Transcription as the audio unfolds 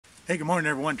Hey, good morning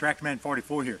everyone,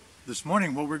 TractorMan44 here. This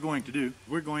morning what we're going to do,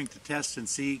 we're going to test and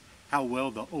see how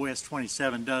well the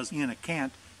OS27 does in a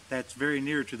cant that's very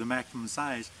near to the maximum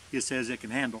size it says it can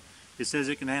handle. It says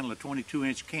it can handle a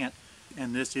 22-inch cant,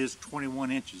 and this is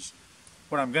 21 inches.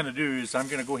 What I'm going to do is I'm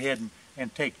going to go ahead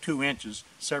and take 2 inches,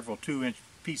 several 2-inch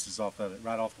pieces off of it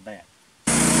right off the bat.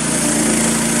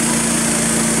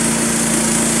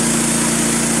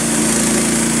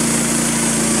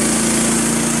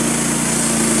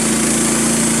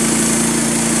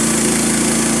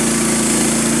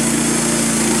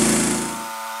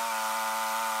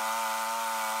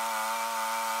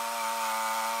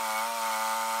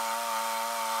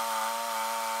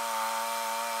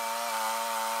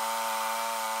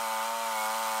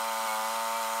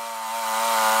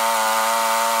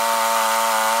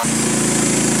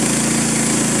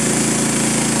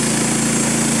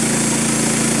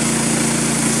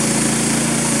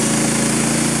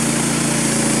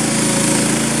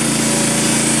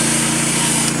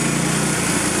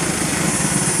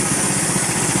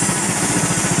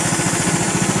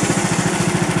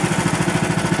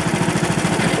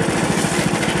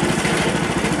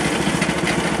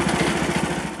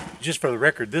 Just for the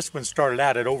record, this one started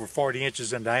out at over 40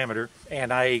 inches in diameter,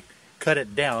 and I cut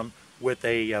it down with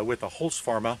a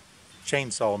Holzfarmer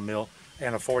chainsaw mill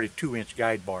and a 42-inch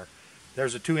guide bar.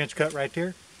 There's a 2-inch cut right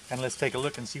there, and let's take a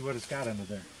look and see what it's got under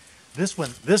there. This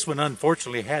one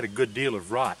unfortunately had a good deal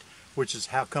of rot, which is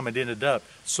how come it ended up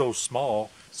so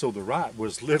small. So the rot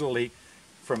was literally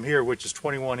from here, which is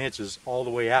 21 inches, all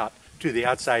the way out to the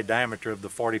outside diameter of the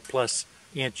 40+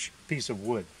 inch piece of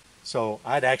wood. So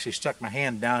I'd actually stuck my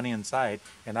hand down inside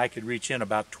and I could reach in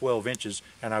about 12 inches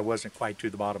and I wasn't quite to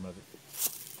the bottom of it.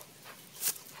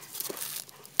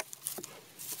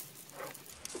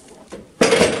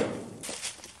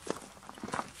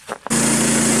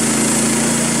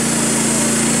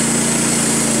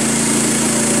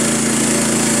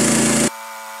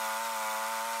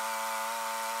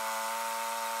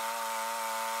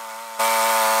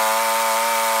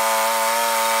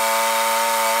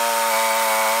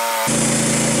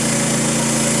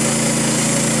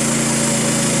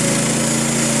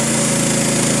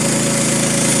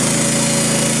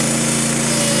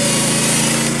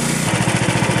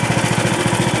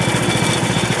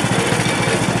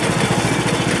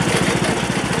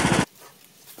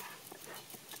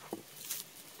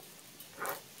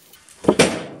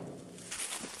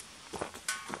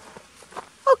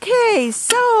 Okay,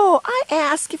 so I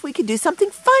asked if we could do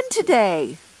something fun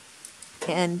today,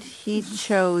 and he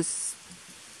chose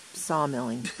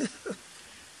sawmilling.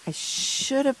 I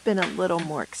should have been a little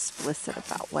more explicit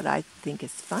about what I think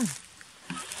is fun.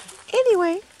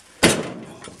 Anyway.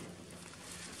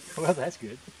 Well, that's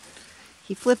good.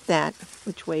 He flipped that,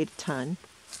 which weighed a ton.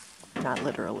 Not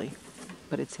literally,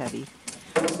 but it's heavy.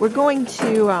 We're going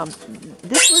to,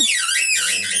 this was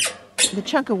the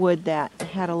chunk of wood that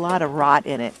had a lot of rot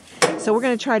in it. So we're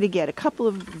going to try to get a couple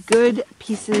of good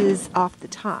pieces off the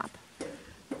top.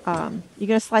 You're going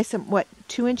to slice them, what,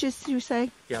 2 inches, did you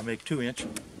say? Yeah, make 2-inch.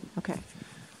 Okay.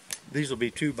 These will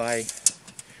be 2 by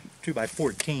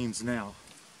 14s now.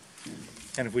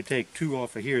 And if we take 2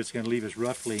 off of here, it's going to leave us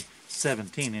roughly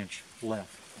 17-inch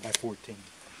left by 14.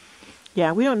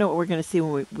 Yeah, we don't know what we're going to see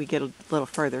when we get a little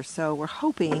further, so we're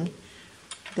hoping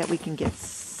that we can get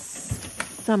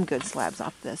some good slabs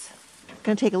off this.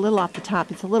 Going to take a little off the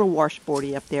top. It's a little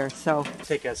washboardy up there, so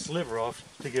take that sliver off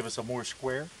to give us a more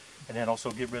square, and then also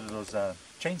get rid of those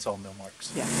chainsaw mill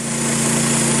marks. Yeah.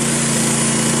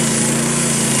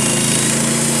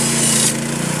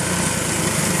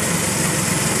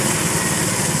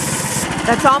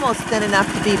 That's almost thin enough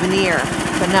to be veneer,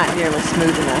 but not nearly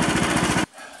smooth enough.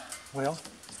 Well,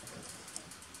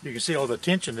 you can see all the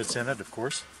tension that's in it, of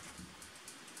course.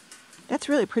 That's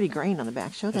really pretty grain on the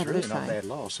back. Show that other side. It's really not bad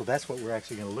at all. So that's what we're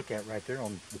actually going to look at right there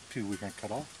on the 2 we're going to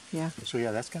cut off. Yeah. So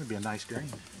yeah, that's going to be a nice grain.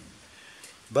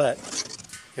 But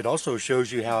it also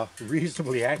shows you how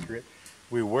reasonably accurate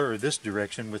we were this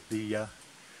direction with the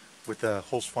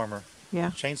Holzfarmer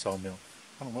chainsaw mill.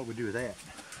 I don't know what we do with that.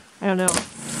 I don't know.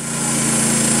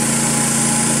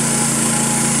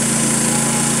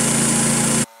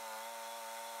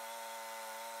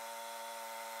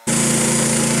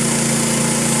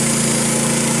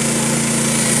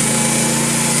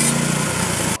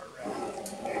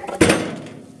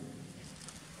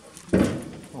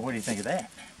 What do you think of that?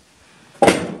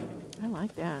 I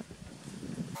like that.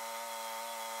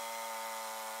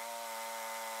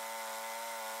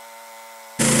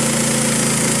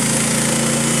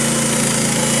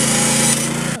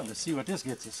 Well, let's see what this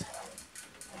gets us.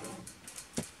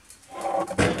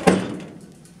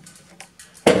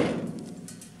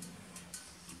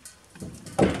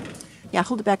 Yeah,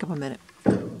 hold it back up a minute.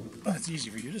 Well, it's easy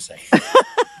for you to say.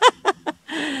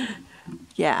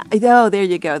 Yeah. Oh, there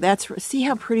you go. See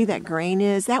how pretty that grain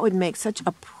is? That would make such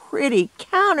a pretty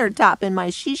countertop in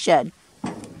my she shed.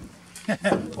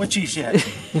 What she shed?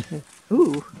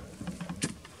 Ooh.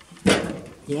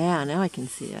 Yeah, now I can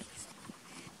see it.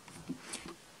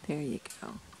 There you go.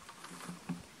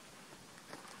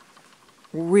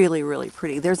 Really, really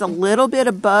pretty. There's a little bit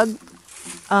of bug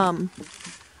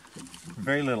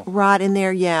very little rot in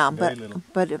there, yeah, very little.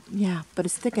 but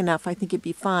it's thick enough. I think it'd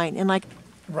be fine. And like,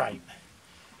 right.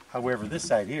 However, this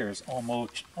side here is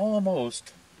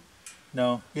almost.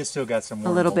 No, it's still got some.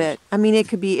 A little bit. I mean, it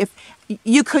could be, if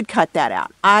you could cut that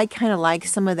out. I kind of like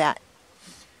some of that.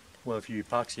 Well, if you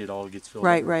epoxy it, all gets filled.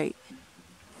 Right, over. right.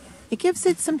 It gives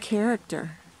it some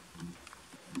character.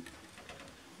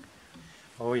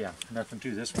 Oh yeah, nothing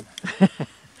to this one.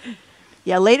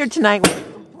 Yeah, later tonight when you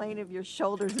complain of your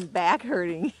shoulders and back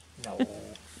hurting. No.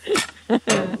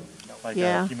 Like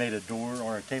Yeah. if you made a door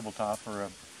or a tabletop or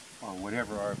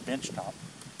whatever, or a bench top,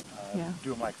 Yeah.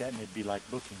 do them like that and it'd be like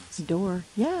bookings. Door,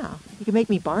 yeah. You can make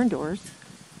me barn doors.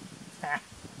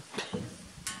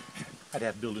 I'd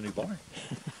have to build a new barn.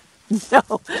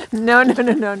 No.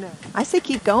 I say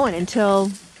keep going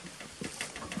until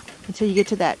you get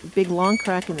to that big long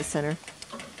crack in the center.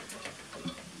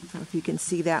 I don't know if you can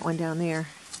see that one down there.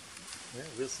 Yeah,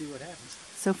 we'll see what happens.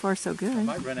 So far, so good. I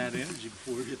might run out of energy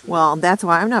before we get to Well, that's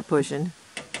why I'm not pushing.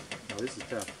 No, this is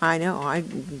tough. I know,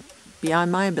 beyond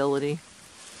my ability.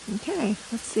 Okay,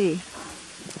 let's see.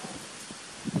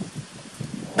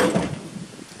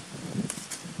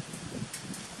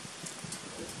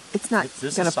 It's not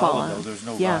This going to is fall solid, out. though. There's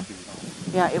no Yeah. rock in it all.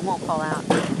 Yeah, it won't fall out.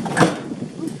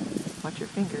 Ooh, watch your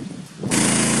fingers.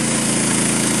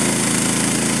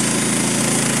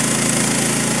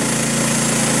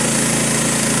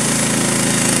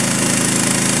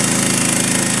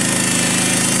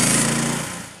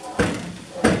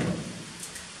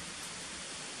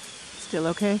 Still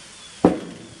okay?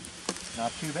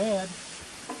 Not too bad.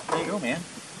 There you go, man.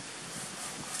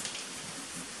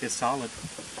 It's solid.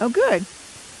 Oh, good.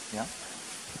 Yeah.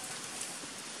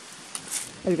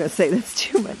 I was going to say that's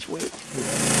too much weight.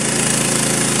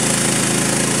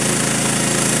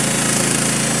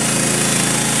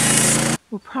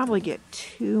 We'll probably get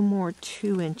 2 more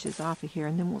 2 inches off of here,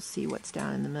 and then we'll see what's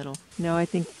down in the middle. No, I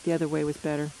think the other way was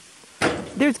better.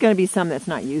 There's going to be some that's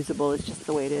not usable. It's just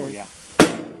the way it is. Oh, yeah.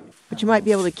 But you might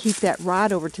be able to keep that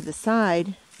rod over to the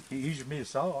side. You use me to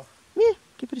saw. Yeah,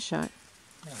 give it a shot.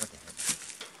 Yeah, what the heck.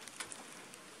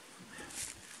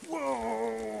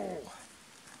 Whoa!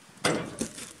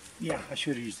 Yeah, I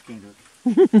should have used the cane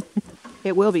hook.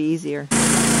 It will be easier.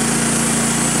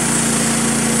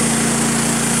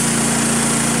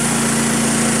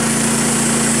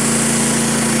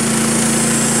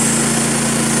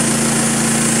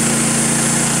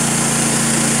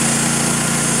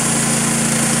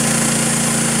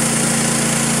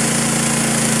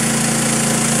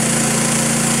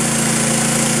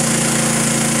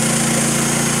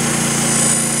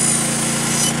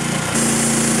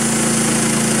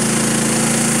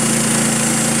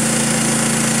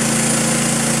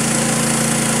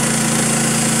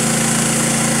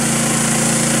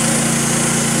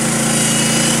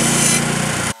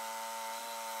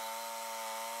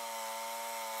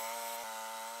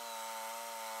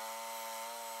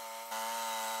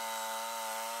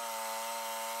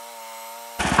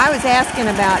 I was asking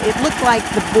about, it looked like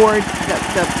the board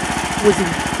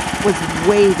was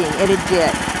waving, and it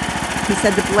did. He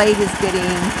said the blade is getting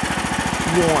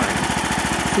worn.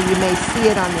 So you may see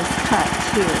it on this cut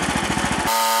too.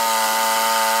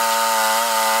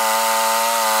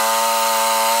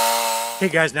 Hey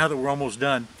guys, now that we're almost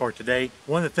done for today,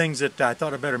 one of the things that I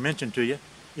thought I'd better mention to you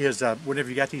is whenever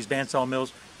you got these bandsaw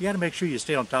mills, you got to make sure you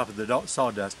stay on top of the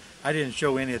sawdust. I didn't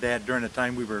show any of that during the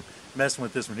time we were messing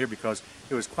with this one here because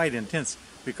it was quite intense,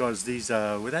 because these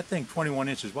with that thing 21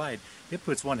 inches wide, it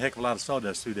puts one heck of a lot of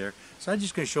sawdust through there. So I'm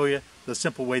just going to show you the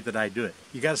simple way that I do it.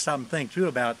 You got to stop and think too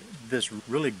about this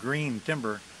really green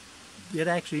timber. It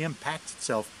actually impacts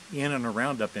itself in and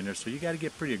around up in there, so you got to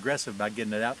get pretty aggressive about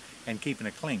getting it out and keeping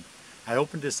it clean. I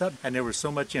opened this up and there was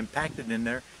so much impacted in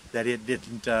there that it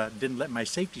didn't let my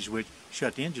safety switch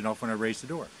shut the engine off when I raised the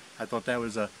door. I thought that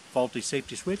was a faulty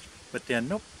safety switch, but then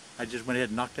nope, I just went ahead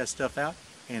and knocked that stuff out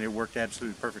and it worked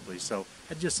absolutely perfectly. So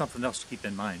that's just something else to keep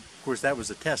in mind. Of course, that was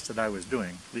a test that I was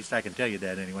doing. At least I can tell you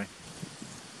that anyway.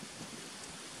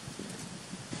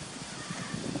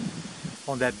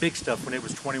 On that big stuff, when it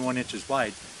was 21 inches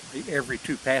wide, every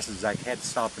 2 passes I had to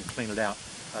stop and clean it out.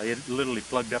 It literally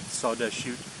plugged up the sawdust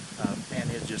chute,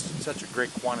 and it's just such a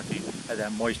great quantity of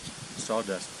that moist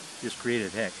sawdust. just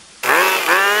created heck.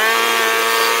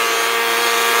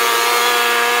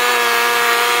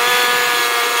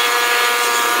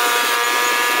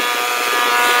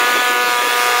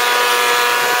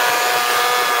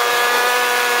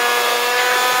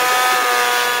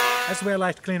 That's the way I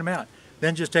like to clean them out.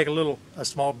 Then just take a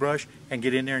small brush and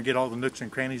get in there and get all the nooks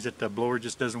and crannies that the blower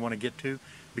just doesn't want to get to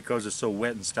because it's so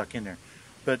wet and stuck in there.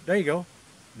 But there you go.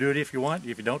 Do it if you want.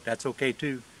 If you don't, that's okay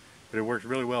too. But it works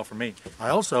really well for me. I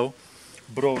also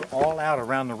blow it all out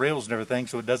around the rails and everything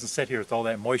so it doesn't sit here with all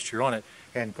that moisture on it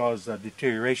and cause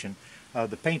deterioration.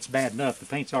 The paint's bad enough. The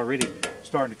paint's already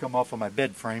starting to come off of my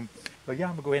bed frame. But yeah,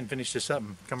 I'm going to go ahead and finish this up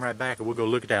and come right back and we'll go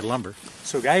look at that lumber.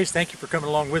 So guys, thank you for coming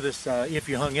along with us. If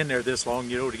you hung in there this long,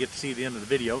 you know, to get to see the end of the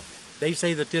video. They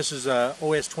say that this is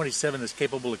OS27 that's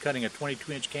capable of cutting a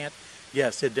 22-inch cant.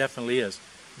 Yes, it definitely is.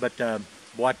 But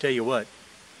boy, I tell you what,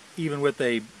 even with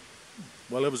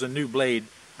well, it was a new blade.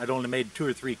 I'd only made 2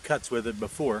 or 3 cuts with it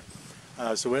before.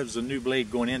 So it was a new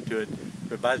blade going into it.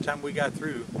 But by the time we got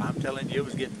through, I'm telling you, it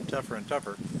was getting tougher and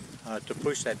tougher to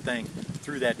push that thing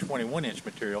through that 21-inch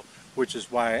material, which is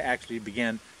why I actually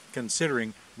began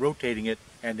considering rotating it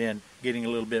and then getting a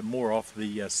little bit more off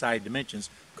the side dimensions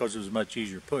because it was a much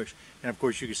easier push. And of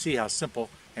course you can see how simple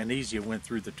and easy it went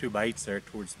through the 2x8s there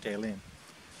towards the tail end.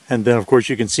 And then of course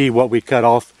you can see what we cut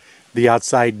off the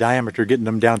outside diameter, getting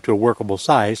them down to a workable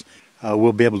size.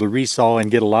 We'll be able to resaw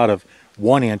and get a lot of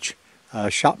 1-inch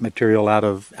shop material out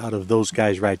of those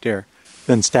guys right there.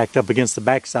 Then stacked up against the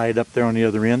backside up there on the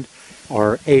other end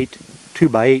are 8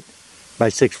 2x8 by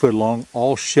 6 foot long,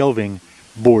 all shelving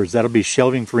boards. That'll be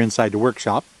shelving for inside the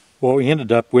workshop. What we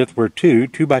ended up with were 2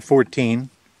 2x14,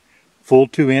 full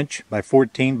 2-inch by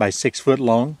 14 by 6 foot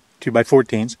long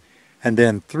 2x14s, and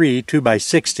then 3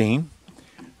 2x16.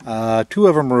 2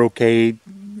 of them are okay.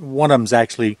 One of them's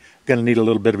actually going to need a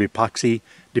little bit of epoxy,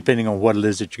 depending on what it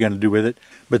is that you're going to do with it.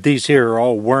 But these here are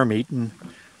all worm-eaten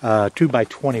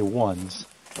 2x21s.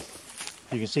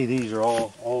 You can see these are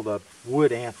all the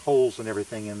wood ant holes and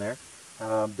everything in there.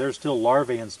 There's still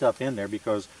larvae and stuff in there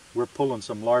because we're pulling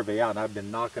some larvae out. I've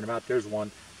been knocking them out. There's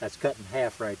one that's cut in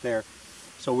half right there.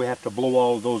 So we have to blow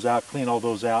all of those out, clean all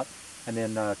those out, and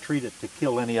then treat it to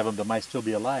kill any of them that might still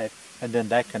be alive. And then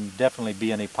that can definitely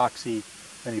be an epoxy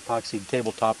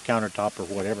tabletop, countertop, or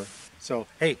whatever. So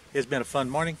hey, it's been a fun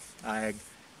morning. I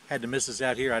had the missus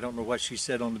out here. I don't know what she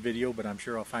said on the video, but I'm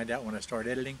sure I'll find out when I start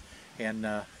editing. And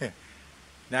now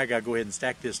I gotta go ahead and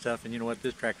stack this stuff. And you know what?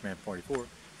 This Tractor Man 44.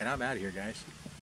 And I'm out of here, guys.